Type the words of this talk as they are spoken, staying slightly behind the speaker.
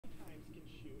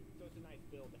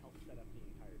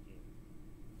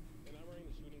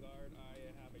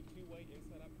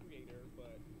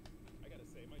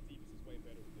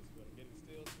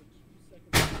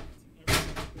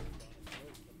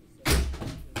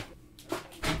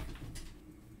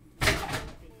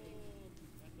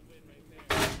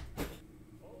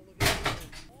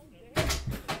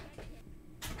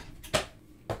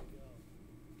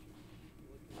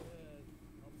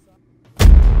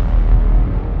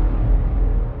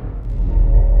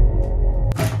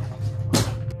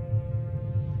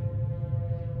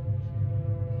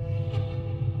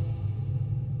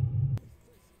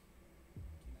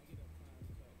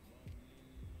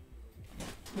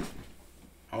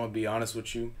gonna be honest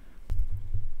with you.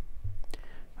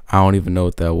 I don't even know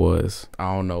what that was.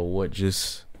 I don't know what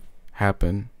just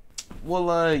happened.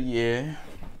 Well, yeah.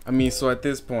 I mean, so at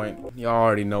this point, y'all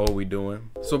already know what we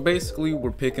doing. So basically,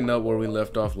 we're picking up where we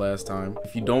left off last time.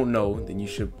 If you don't know, then you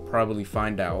should probably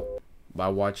find out by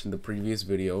watching the previous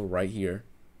video right here.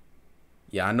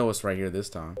 Yeah, I know it's right here this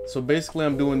time. So basically,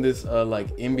 I'm doing this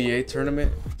like NBA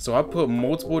tournament. So I put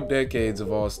multiple decades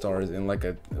of All-Stars in like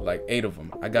 8 of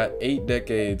them. I got 8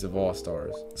 decades of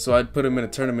All-Stars. So I'd put them in a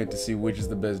tournament to see which is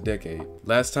the best decade.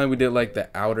 Last time we did like the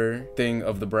outer thing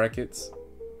of the brackets.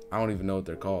 I don't even know what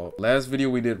they're called. Last video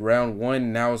we did round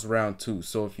 1, now it's round 2.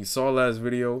 So if you saw last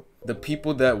video, the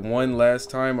people that won last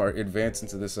time are advancing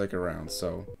to the second round.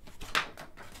 So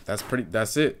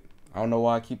that's it. I don't know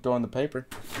why I keep throwing the paper.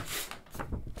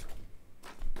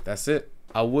 That's it.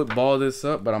 I would ball this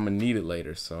up, but I'm gonna need it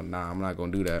later. So nah, I'm not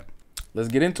gonna do that. Let's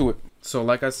get into it. So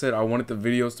like I said, I wanted the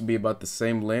videos to be about the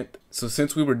same length. So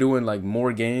since we were doing like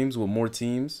more games with more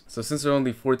teams, so since there are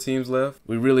only 4 teams left,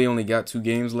 we really only got 2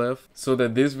 games left. So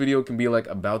that this video can be like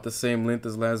about the same length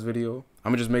as last video,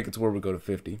 I'm gonna just make it to where we go to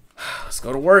 50. Let's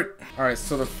go to work. All right,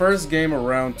 so the first game of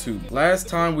round 2. Last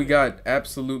time we got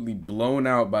absolutely blown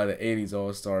out by the 80s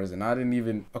All-Stars, and I didn't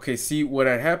even... Okay, see, what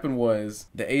had happened was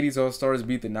the 80s All-Stars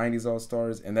beat the 90s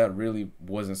All-Stars, and that really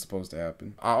wasn't supposed to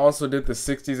happen. I also did the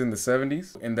 60s and the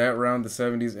 70s. In that round, the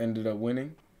 70s ended up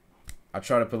winning. I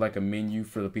try to put like a menu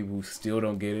for the people who still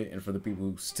don't get it and for the people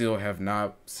who still have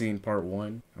not seen part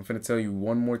 1. I'm finna tell you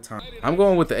one more time. I'm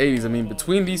going with the 80s. I mean,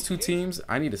 between these 2 teams,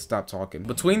 I need to stop talking.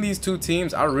 Between these 2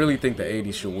 teams, I really think the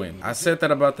 80s should win. I said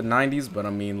that about the 90s, but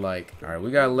I mean, like, all right,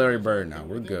 we got Larry Bird now.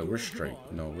 We're good. We're straight.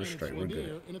 No, we're straight. We're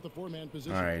good.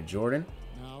 All right, Jordan.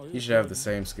 He should have the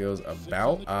same skills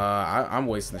about. I'm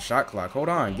wasting the shot clock. Hold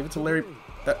on. Give it to Larry.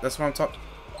 That's what I'm talking.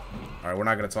 All right, we're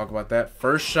not gonna talk about that.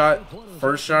 First shot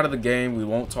of the game. We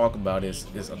won't talk about it.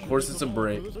 Of course, it's a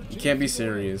brick. You can't be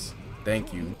serious.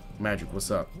 Thank you, Magic.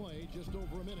 What's up?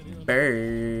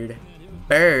 Bird.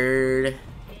 Bird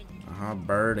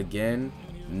again.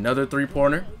 Another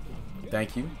 3-pointer.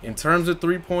 Thank you. In terms of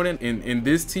 3-pointing, in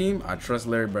this team, I trust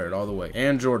Larry Bird all the way,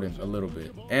 and Jordan a little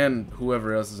bit, and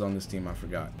whoever else is on this team. I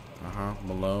forgot.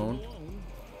 Malone.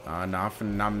 Nah,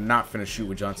 I'm not finna shoot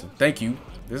with Johnson. Thank you.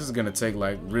 This is gonna take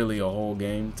like really a whole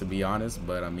game, to be honest,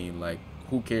 but I mean, like,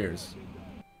 who cares?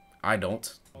 I don't.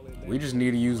 We just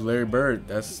need to use Larry Bird.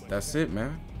 That's it,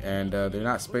 man. And they're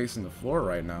not spacing the floor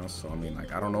right now, so I mean,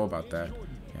 like, I don't know about that.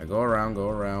 Yeah, go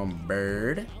around,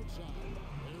 Bird.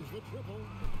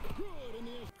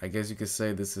 I guess you could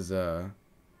say this is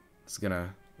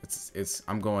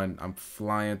I'm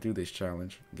flying through this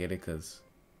challenge. Get it? Cause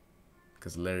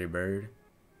Larry Bird.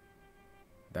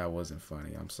 That wasn't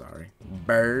funny. I'm sorry.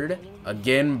 Bird.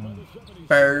 Again.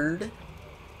 Bird.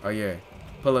 Oh, yeah.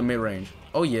 Pull up mid-range.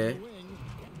 Oh, yeah.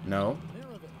 No.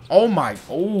 Oh, my.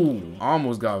 Oh.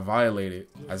 Almost got violated.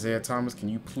 Isaiah Thomas, can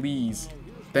you please?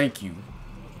 Thank you.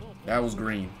 That was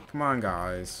green. Come on,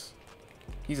 guys.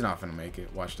 He's not finna make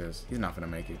it. Watch this. He's not finna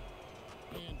make it.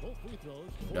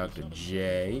 Dr.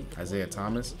 J. Isaiah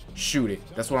Thomas. Shoot it.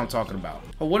 That's what I'm talking about.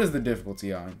 Oh, what is the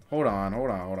difficulty on? Hold on.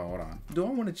 Do I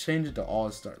want to change it to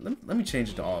All-Star? Let me change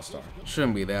it to All-Star.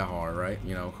 Shouldn't be that hard, right?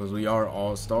 You know, because we are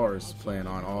All-Stars playing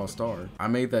on All-Star. I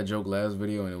made that joke last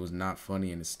video and it was not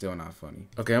funny and it's still not funny.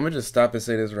 Okay, I'm going to just stop and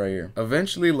say this right here.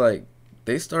 Eventually, like,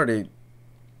 they started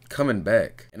coming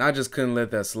back. And I just couldn't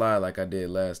let that slide like I did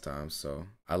last time. So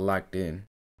I locked in.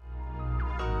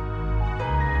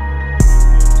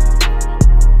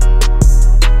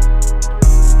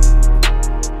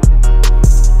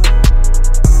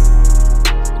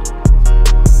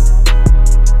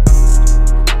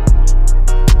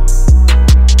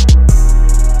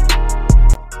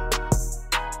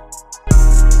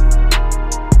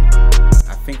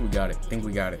 I think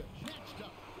we got it.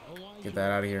 Get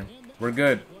that out of here. We're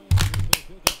good.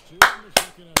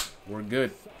 We're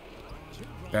good.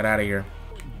 Get that out of here.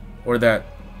 Or that.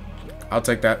 I'll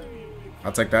take that.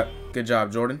 I'll take that. Good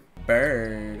job, Jordan.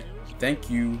 Bird. Thank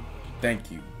you.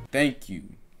 Thank you. Thank you.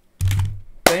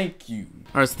 Thank you.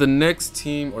 All right, so the next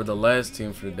team, or the last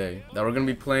team for the day that we're going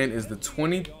to be playing is the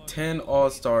 2010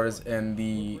 All-Stars and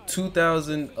the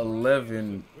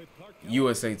 2011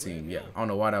 USA team. Yeah, I don't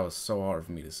know why that was so hard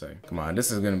for me to say. Come on, this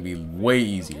is gonna be way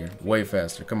easier, way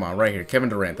faster. Come on, right here, Kevin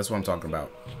Durant. That's what I'm talking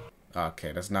about.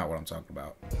 Okay, that's not what I'm talking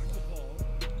about.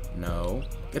 No,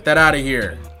 get that out of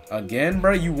here. Again,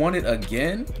 bro? You want it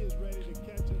again?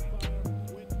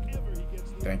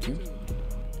 Thank you.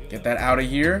 Get that out of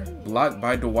here. Blocked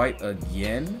by Dwight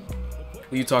again.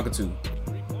 Who you talking to?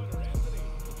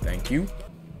 Thank you.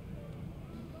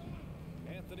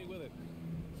 Anthony with it.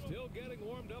 Still getting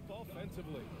warmed up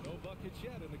offensively.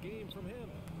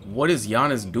 What is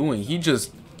Giannis doing? He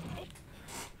just...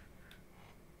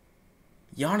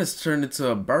 Giannis turned into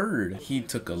a bird. He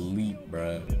took a leap,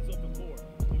 bruh.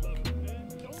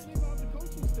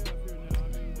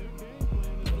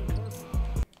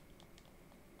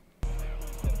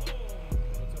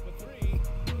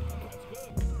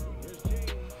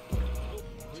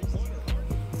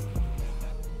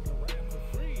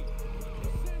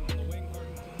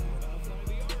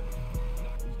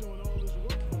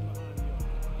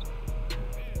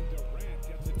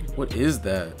 What is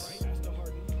that?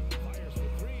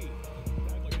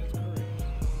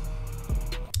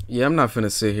 Yeah, I'm not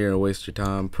finna sit here and waste your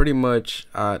time. Pretty much,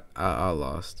 I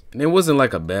lost. And it wasn't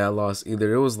like a bad loss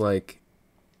either. It was like...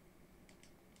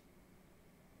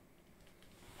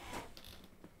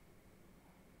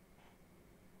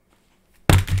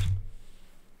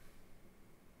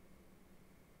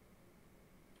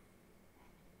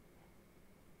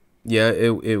 Yeah,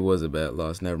 it was a bad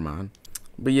loss. Never mind.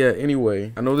 But yeah,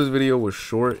 anyway, I know this video was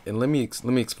short, and let me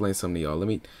explain something to y'all.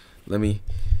 Let me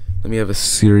have a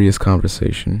serious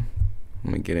conversation.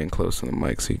 Let me get in close to the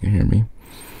mic so you can hear me.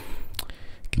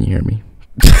 Can you hear me?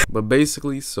 But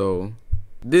basically, so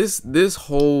this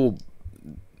whole,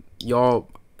 y'all,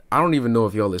 I don't even know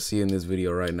if y'all are seeing this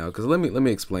video right now, because let me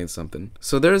explain something.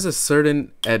 So there's a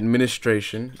certain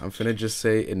administration. I'm finna just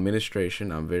say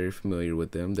administration. I'm very familiar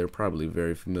with them. They're probably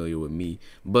very familiar with me.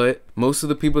 But most of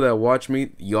the people that watch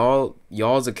me,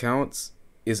 y'all's accounts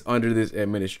is under this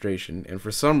administration, and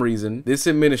for some reason this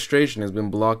administration has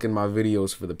been blocking my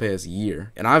videos for the past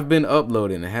year, and I've been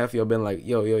uploading, and half y'all been like,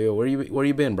 yo, where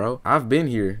you been, bro? I've been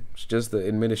here. It's just the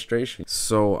administration.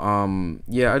 So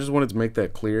yeah, I just wanted to make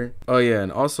that clear. Oh yeah,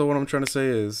 and also what I'm trying to say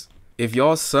is, if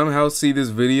y'all somehow see this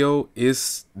video,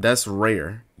 that's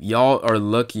rare. Y'all are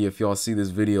lucky if y'all see this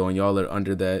video and y'all are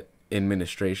under that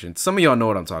administration. Some of y'all know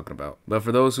what I'm talking about, but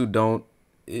for those who don't,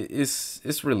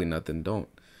 it's really nothing. Don't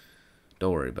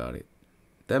worry about it.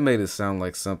 That made it sound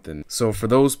like something. So for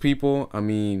those people, I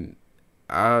mean,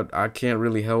 I can't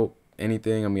really help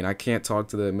anything. I mean, I can't talk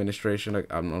to the administration,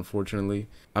 unfortunately.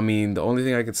 I mean, the only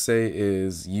thing I could say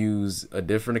is use a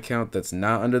different account that's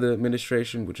not under the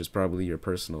administration, which is probably your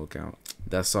personal account.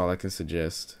 That's all I can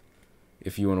suggest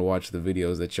if you want to watch the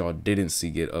videos that y'all didn't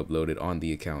see get uploaded on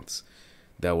the accounts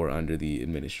that were under the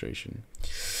administration.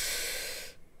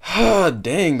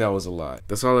 Dang, that was a lot.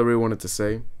 That's all I really wanted to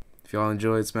say. If y'all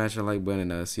enjoyed, smash that like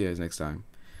button, and see you guys next time.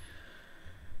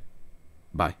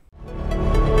 Bye.